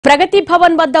ప్రగతి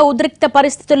భవన్ వద్ద ఉద్రిక్త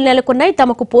పరిస్థితులు నెలకొన్నాయి.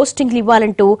 తమకు పోస్టింగ్లు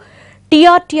ఇవ్వాలంటూ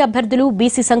TRT అభ్యర్థులు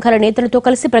బీసీ సంఘాల నేతలతో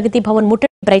కలిసి ప్రగతి భవన్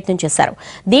ముట్టడి ప్రయత్నం చేశారు.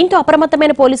 దీంతో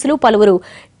అప్రమత్తమైన పోలీసులు పలువురు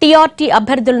TRT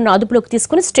అభ్యర్థులను అదుపులోకి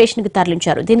తీసుకుని స్టేషన్కు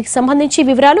తరలించారు. దీనికి సంబంధించి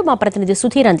వివరాలు మా ప్రతినిధి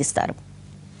సుధీర్ అందిస్తారు.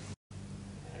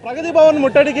 ప్రగతి భవన్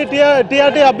ముట్టడికి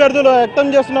TRT అభ్యర్థులు వ్యక్తం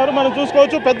చేస్తున్నారు. మనం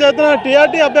చూసుకోవచ్చు పెద్ద ఎత్తున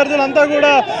TRT అభ్యర్థులంతా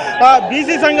కూడా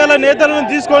బీసీ సంఘాల నేతలను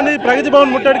తీసుకొని ప్రగతి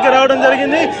భవన్ ముట్టడికి రావడం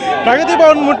జరిగింది. ప్రగతి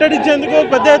భవన్ ముట్టడించేందుకు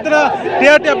పెద్ద ఎత్తున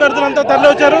TRT అభ్యర్థులంతా తరలి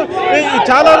వచ్చారు.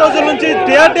 చాలా రోజుల నుంచి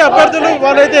TRT అభ్యర్థులు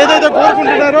వాళ్ళైతే ఏదైతే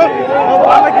కోరుకుంటున్నారో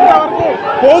వాళ్ళకి ఇంతవరకు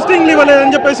పోస్టింగ్లు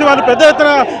ఇవ్వలేదని చెప్పేసి వాళ్ళు పెద్ద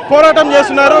ఎత్తున పోరాటం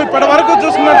చేస్తున్నారు. ఇప్పటి వరకు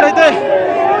చూసుకున్నట్లయితే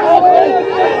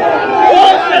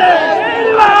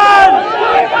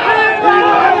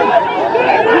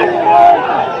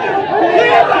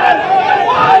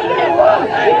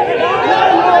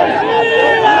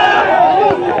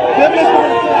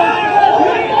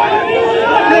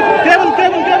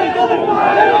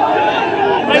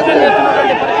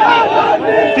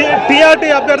TRT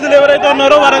అభ్యర్థులు ఎవరైతే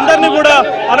ఉన్నారో వారందరినీ కూడా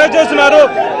అరెస్ట్ చేస్తున్నారు.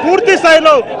 పూర్తి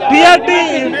స్థాయిలో TRT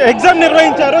ఎగ్జామ్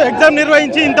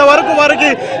నిర్వహించి ఇంతవరకు వారికి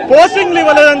పోస్టింగ్లు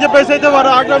ఇవ్వలేదని చెప్పేసి అయితే వారు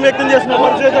ఆగ్రహం వ్యక్తం చేసిన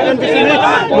పరిస్థితి అయితే కనిపిస్తుంది.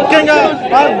 ముఖ్యంగా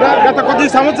గత కొద్ది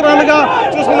సంవత్సరాలుగా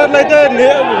చూసుకున్నట్లయితే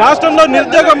రాష్ట్రంలో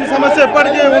నిరుద్యోగం సమస్య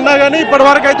ఎప్పటికీ ఉన్నా కానీ ఇప్పటి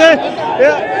వరకు అయితే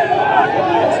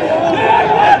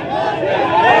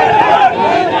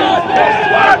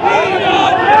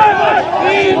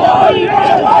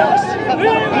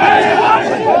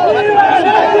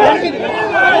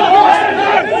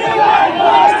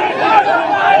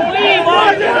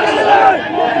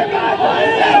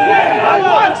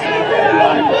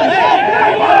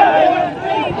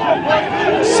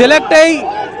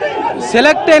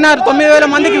సెలెక్ట్ అయిన 9,000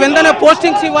 మందికి వెంటనే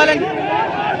పోస్టింగ్స్ ఇవ్వాలని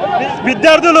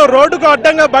విద్యార్థులు రోడ్డుకు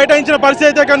అడ్డంగా బైఠాయించిన పరిస్థితి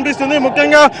అయితే కనిపిస్తుంది.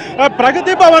 ముఖ్యంగా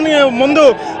ప్రగతి భవన్ ముందు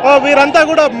వీరంతా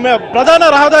కూడా ప్రధాన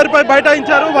రహదారిపై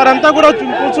బైఠాయించారు. వారంతా కూడా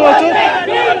కూర్చోవచ్చు.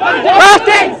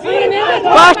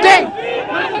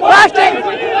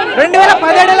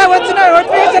 2017లో వచ్చిన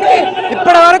నోటిఫికేషన్కి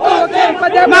ఇప్పటి వరకు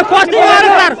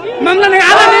మమ్మల్ని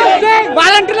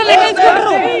వాలంటీర్లు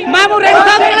లెక్కించుకుంటారు. మేము 2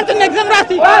 సంవత్సరాల ఎగ్జామ్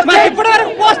రాసి మాకు ఇప్పటి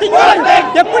వరకు పోస్టింగ్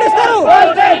ఎప్పుడు ఇస్తారు?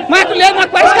 మాకు లేదు,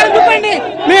 మాకు పరిష్కారం చూపండి.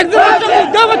 మీ ఎగ్జామ్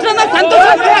ఉద్యోగం వచ్చిన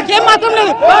సంతోషం మాకేం మాత్రం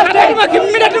లేదు. మాకు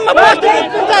ఇమ్మీడియట్ మా పోస్టింగ్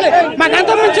ఇప్పించాలి. మాకు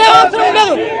అంత మించే అవసరం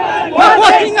లేదు, మా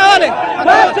పోస్టింగ్ కావాలి.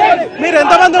 మీరు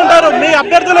ఎంతమంది ఉంటారు? మీ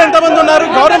అభ్యర్థులు ఎంతమంది ఉన్నారు?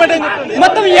 గవర్నమెంట్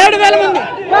మొత్తం 7,000 మంది,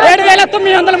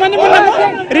 7,900 మంది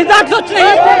రిజల్ట్స్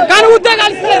వచ్చినాయి కానీ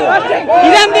ఉద్యోగాలు ఇస్తలేదు.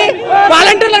 ఇదేంది?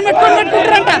 వాలంటీర్లను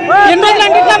పెట్టుకుంటారంట. ఎన్ని రోజులు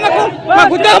అంటే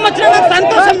మాకు ఉద్యోగం వచ్చిన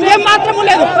సంతోషం ఏం మాత్రము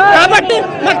లేదు. కాబట్టి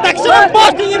మాకు తక్షణం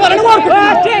పోస్టింగ్ ఇవ్వాలని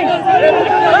కోరుకుంటున్నాం.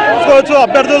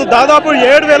 అభ్యర్థులు దాదాపు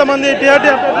 7,000 మంది TRT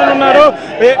అభ్యర్థులు ఉన్నారు.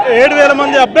 7,000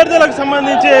 మంది అభ్యర్థులకు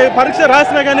సంబంధించి పరీక్ష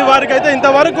రాసినా కానీ వారికి అయితే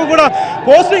ఇంతవరకు కూడా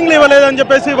పోస్టింగ్లు ఇవ్వలేదని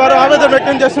చెప్పేసి వారు ఆవేదన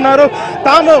వ్యక్తం చేస్తున్నారు.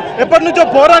 తాము ఎప్పటి నుంచో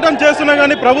పోరాటం చేస్తున్నా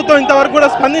కానీ ప్రభుత్వం ఇంతవరకు కూడా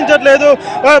స్పందించట్లేదు.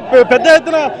 పెద్ద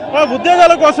ఎత్తున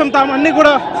ఉద్యోగాల కోసం తాము అన్ని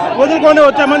కూడా వదులుకొని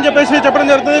వచ్చామని చెప్పేసి చెప్పడం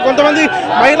జరుగుతుంది. కొంతమంది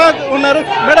మహిళలు ఉన్నారు.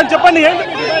 మేడం చెప్పండి, ఏంటి?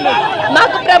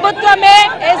 మాకు ప్రభుత్వమే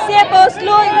SCA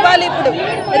పోస్టులు ఇవ్వాలి ఇప్పుడు.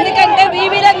 ఎందుకంటే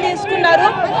వీవీలను తీసుకున్నారు,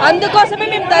 అందుకోసమే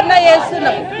మేము ధర్నా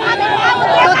చేస్తున్నాం.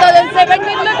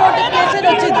 2017లో నోటిఫికేషన్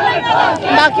వచ్చింది.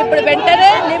 మాకు ఇప్పుడు వెంటనే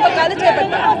నియామకాలు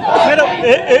చేపట్టారు. మీరు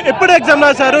ఎప్పుడు ఎగ్జామ్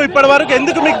రాశారు? ఇప్పటి వరకు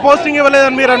ఎందుకు మీకు పోస్టింగ్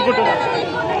ఇవ్వలేదని మీరు అనుకుంటున్నారు?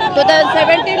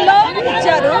 2017లో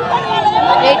ఇచ్చారు,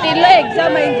 18లో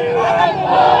ఎగ్జామ్ అయింది.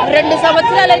 2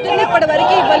 సంవత్సరాలు అవుతుంది, ఇప్పటి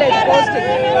వరకు ఇవ్వలేదు పోస్టింగ్.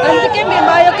 అందుకే మేము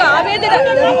మా యొక్క ఆవేదన.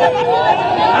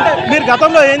 మీరు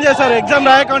గతంలో ఏం చేశారు? ఎగ్జామ్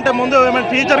రాయకంటే ముందు ఏమైనా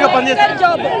టీచర్గా పనిచేస్తారు?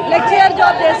 లెక్చరర్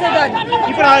జాబ్ చేసేదాన్ని.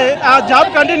 ఇప్పుడు ఆ జాబ్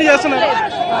కంటిన్యూ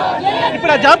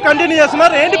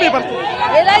చేస్తున్నారు. ఏంటి మీ పరిస్థితి?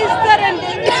 ఎలా ఇస్తారండి?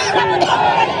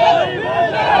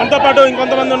 మనతో పాటు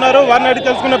ఇంకొంతమంది ఉన్నారు, వారిని అడిగి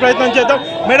తెలుసుకునే ప్రయత్నం చేద్దాం.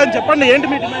 మేడం చెప్పండి, ఏంటి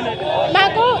మీ డిమాండ్?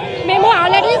 మేము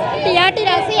ఆల్రెడీ TRT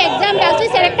రాసి ఎగ్జామ్ రాసి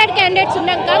సెలెక్టెడ్ క్యాండిడేట్స్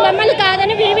ఉన్నాక మమ్మల్ని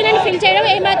కాదని వీవీలను ఫిల్ చేయడం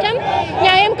ఏమాత్రం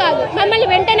న్యాయం కాదు. మమ్మల్ని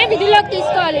వెంటనే విధుల్లోకి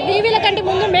తీసుకోవాలి. వీవీల కంటే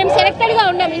ముందు మేము సెలెక్టెడ్గా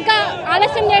ఉన్నాం, ఇంకా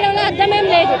ఆలస్యం చేయడంలో అర్థమేం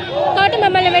లేదు. కాబట్టి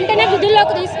మమ్మల్ని వెంటనే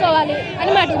విధుల్లోకి తీసుకోవాలి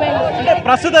అని మా డిమాండ్.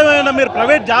 ప్రస్తుతం ఏమైనా మీరు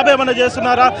ప్రైవేట్ జాబ్ ఏమైనా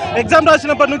చేస్తున్నారా? ఎగ్జామ్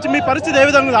రాసినప్పటి నుంచి మీ పరిస్థితి ఏ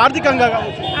విధంగా?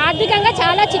 ఆర్థికంగా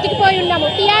చాలా చితికిపోయి ఉన్నాము.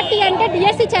 TRT అంటే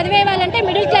DSC చదివే వాళ్ళంటే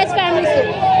మిడిల్ క్లాస్ ఫ్యామిలీస్.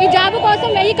 ఈ జాబ్ కోసం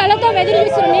 1000 కళ్ళతో ఎదురు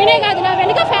చూస్తున్నారు. నేనే కాదు, నా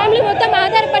వెనుక ఫ్యామిలీ మొత్తం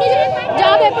ఆధారపడి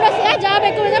జాబ్ ఎప్పుడు వస్తుందా, జాబ్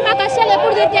ఎప్పుడు వస్తుందా, మా కష్టాలు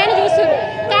ఎప్పుడు తీర్తాయని చూస్తున్నారు.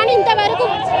 కానీ ఇంతవరకు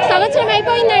సంవత్సరం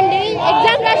అయిపోయిందండి,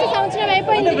 ఎగ్జామ్ రాసి సంవత్సరం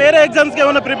అయిపోయింది. వేరే ఎగ్జామ్స్ కి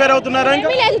ఏమైనా ప్రిపేర్ అవుతున్నారా?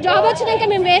 లేదు, జాబ్ వచ్చినాక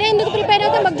మేము వేరే ఎందుకు ప్రిపేర్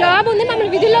అవుతాం? మాకు జాబ్ ఉంది,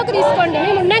 మమ్మల్ని విధుల్లోకి తీసుకోండి.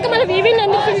 మేము ఉన్నాక మళ్ళీ వీవీని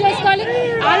ఎందుకు ఫిల్ చేసుకోవాలి?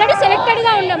 ఆల్రెడీ సెలెక్టెడ్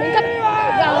గా ఉన్నాం, ఇంకా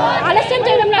ఆలస్యం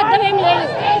చేయడంలో అర్థం ఏం లేదు.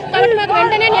 కాబట్టి మాకు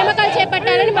వెంటనే నియామకాలు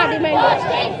చేపట్టాలని మా డిమాండ్.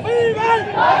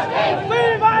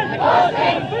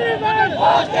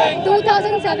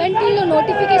 2017లో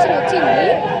నోటిఫికేషన్ వచ్చింది,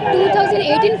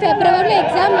 2018 ఫిబ్రవరిలో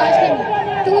ఎగ్జామ్ రాసినాము.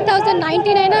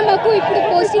 2019 అయినా మాకు ఇప్పుడు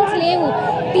పోస్టింగ్స్ లేవు.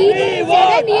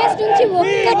 7 years నుంచి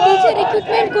ఒక్క టీచర్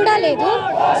రిక్రూట్మెంట్ కూడా లేదు.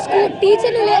 స్కూల్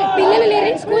టీచర్లు పిల్లలు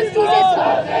లేరని స్కూల్స్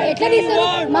తీసేస్తారు. ఎట్లా తీస్తారు?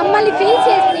 మమ్మల్ని ఫెయిల్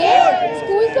చేస్తే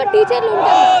స్కూల్స్ లో టీచర్లు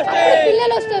ఉంటారు, అప్పుడు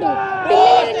పిల్లలు వస్తారు.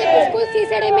 పిల్లలు చెప్పి schools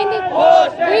తీసేయడమేంది?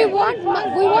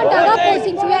 we want our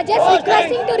postings. We are just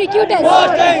requesting to recruit us.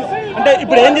 అంటే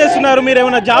ఇప్పుడు ఏం చేస్తున్నారు? మీరు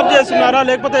ఏమైనా జాబ్ చేస్తున్నారా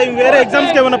లేకపోతే వేరే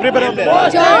ఎగ్జామ్స్ కి ఏమైనా ప్రిపేర్ అవుతున్నారా?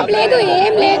 జాబ్ లేదు,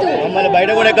 ఏం లేదు. మమ్మల్ని బయట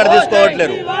కూడా ఎక్కడ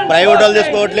తీసుకోవట్లేరు, ప్రైవేట్ వాళ్ళు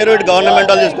తీసుకోవట్లేరు, ఇటు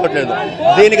గవర్నమెంట్ వాళ్ళు తీసుకోవట్లేదు.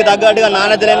 దీనికి తగ్గట్టుగా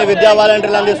నాణ్యత లేని విద్యా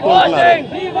వాలంటీర్లను తీసుకుంటున్నారు.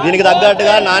 దీనికి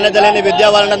తగ్గట్టుగా నాణ్యత లేని విద్యా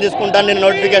వాలంటీర్లను తీసుకుంటాను నేను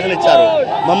నోటిఫికేషన్ ఇచ్చారు.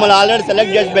 మమ్మల్ని ఆల్రెడీ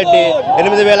సెలెక్ట్ చేసి పెట్టి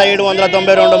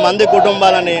 8792 మంది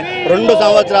కుటుంబాలని 2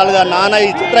 సంవత్సరాలుగా నానా ఈ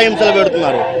చిత్రహింసలు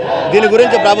పెడుతున్నారు. దీని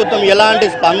గురించి ప్రభుత్వం ఎలాంటి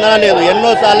స్పందన లేదు.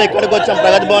 ఎన్నోసార్లు ఇక్కడికి వచ్చాం,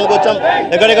 ప్రగతి భవన్కి వచ్చాం,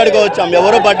 ఎక్కడెక్కడికి వచ్చాం,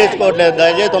 ఎవరూ పట్టించుకోవట్లేదు.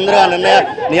 దయచేసి తొందరగా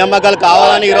నియామకాలు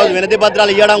కావాలని ఈరోజు వినతి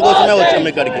పత్రాలు ఇవ్వడం కోసమే వచ్చాం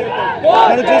ఇక్కడికి.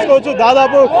 మనం చూసుకోవచ్చు,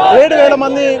 దాదాపు 7,000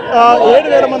 మంది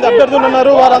అభ్యర్థులు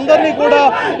ఉన్నారు. వారందరినీ కూడా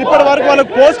ఇప్పటి వరకు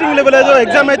వాళ్ళకి పోస్టింగ్లు ఇవ్వలేదు.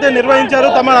 ఎగ్జామ్ అయితే నిర్వహించారు.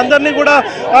 తమ అందరినీ కూడా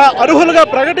అర్హులుగా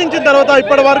ప్రకటించిన తర్వాత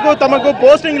ఇప్పటి వరకు తమకు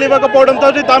పోస్టింగ్లు ఇవ్వకపోవడంతో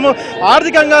తాము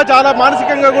ఆర్థికంగా చాలా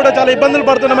మానసికంగా కూడా చాలా ఇబ్బందులు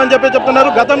పడుతున్నామని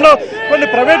చెప్తున్నారు. గతంలో కొన్ని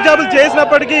ప్రైవేట్ జాబులు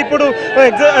చేసినప్పటికీ ఇప్పుడు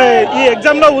ఈ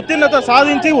ఎగ్జామ్లో ఉత్తీర్ణత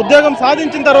సాధించి ఉద్యోగం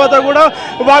సాధించిన తర్వాత కూడా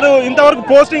వారు ఇంతవరకు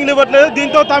పోస్టింగ్లు ఇవ్వట్లేదు.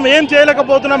 దీంతో తాము ఏం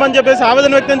చేయలేకపోతున్నామని చెప్పేసి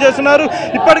ఆవేదన వ్యక్తం చేస్తున్నారు.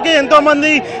 ఇప్పటికే ఎంతో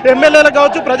మంది ఎమ్మెల్యేలు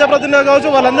కావచ్చు, ప్రజాప్రతినిధులు కావచ్చు,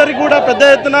 వాళ్ళందరికీ కూడా పెద్ద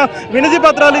ఎత్తున వినతి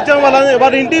పత్రాలు ఇచ్చాం.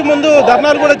 వారి ఇంటి ముందు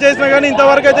ధర్నాలు కూడా చేసినా కానీ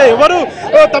ఇంతవరకు అయితే ఎవరు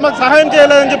తమకు సహాయం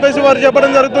చేయలేదని చెప్పేసి వారు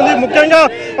చెప్పడం జరుగుతుంది. ముఖ్యంగా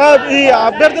ఈ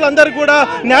అభ్యర్థులందరికీ కూడా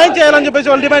న్యాయం చేయాలని చెప్పేసి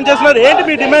వాళ్ళు డిమాండ్ చేస్తున్నారు. ఏంటి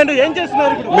మీ డిమాండ్? ఏం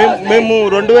చేస్తున్నారు?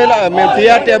 మేము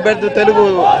TRT అభ్యర్థి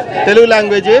తెలుగు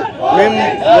లాంగ్వేజ్ మేము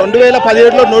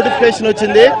 2017లో నోటిఫికేషన్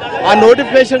వచ్చింది. ఆ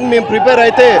నోటిఫికేషన్ మేము ప్రిపేర్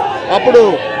అయితే అప్పుడు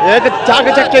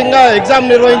చాకచక్యంగా ఎగ్జామ్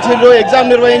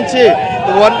నిర్వహించి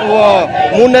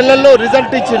 3 నెలల్లో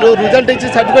రిజల్ట్ ఇచ్చి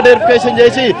సర్టిఫికేట్ వెరిఫికేషన్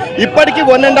చేసి ఇప్పటికీ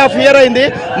 1.5 year అయింది.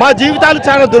 మా జీవితాలు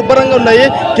చాలా దుర్భరంగా ఉన్నాయి.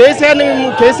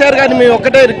 కేసీఆర్ గారిని మేము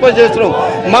ఒక్కటే రిక్వెస్ట్ చేస్తున్నాం,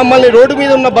 మమ్మల్ని రోడ్డు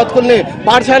మీద ఉన్న బతుకుల్ని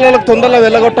పాఠశాలలకు తొందరగా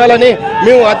వెళ్ళగొట్టాలని.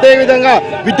 మేము అదేవిధంగా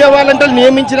విద్యా వాలంటీర్లు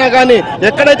నియమించినా కానీ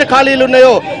ఎక్కడైతే ఖాళీలు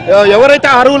ఉన్నాయో, ఎవరైతే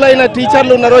అర్హులైన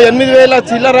టీచర్లు ఉన్నారో 8,000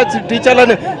 చిల్లర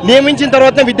టీచర్లను నియమించిన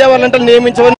తర్వాతనే విద్యా వాలంటీర్లు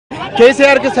నియమించమని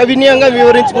కేసీఆర్కి సవినీయంగా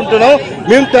వివరించుకుంటున్నాం.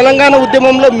 మేము తెలంగాణ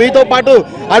ఉద్యమంలో మీతో పాటు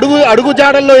అడుగు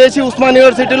జాడల్లో వేసి ఉస్మాన్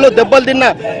యూనివర్సిటీలో దెబ్బలు తిన్న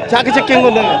చాకచక్యంగా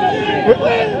ఉన్నాం.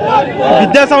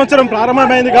 విద్యా సంవత్సరం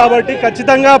ప్రారంభమైంది కాబట్టి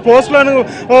ఖచ్చితంగా పోస్టులను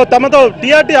తమతో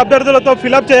TRT అభ్యర్థులతో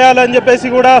ఫిలప్ చేయాలని చెప్పేసి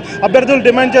కూడా అభ్యర్థులు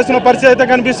డిమాండ్ చేస్తున్న పరిస్థితి అయితే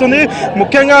కనిపిస్తుంది.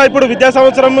 ముఖ్యంగా ఇప్పుడు విద్యా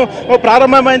సంవత్సరం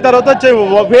ప్రారంభమైన తర్వాత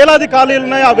వేలాది ఖాళీలు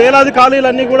ఉన్నాయి. ఆ వేలాది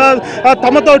ఖాళీలన్నీ కూడా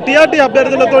తమతో TRT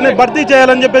అభ్యర్థులతోనే భర్తీ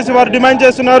చేయాలని చెప్పేసి వారు డిమాండ్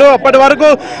చేస్తున్నారు. అప్పటి వరకు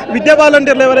విద్యా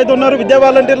వాలంటీర్లు ఎవరైతే ఉన్నారో విద్యా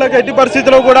వాలంటీర్లకు ఎట్టి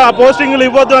పరిస్థితుల్లో కూడా ఆ పోస్టింగ్లు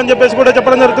ఇవ్వద్దు అని చెప్పేసి కూడా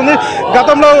చెప్పడం జరుగుతుంది.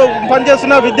 గతంలో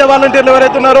పనిచేస్తున్న విద్యా వాలంటీర్లు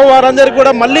ఎవరైతే ఉన్నారో వారందరికీ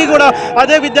కూడా మళ్ళీ కూడా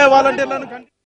అదే విద్యా వాలంటీర్లను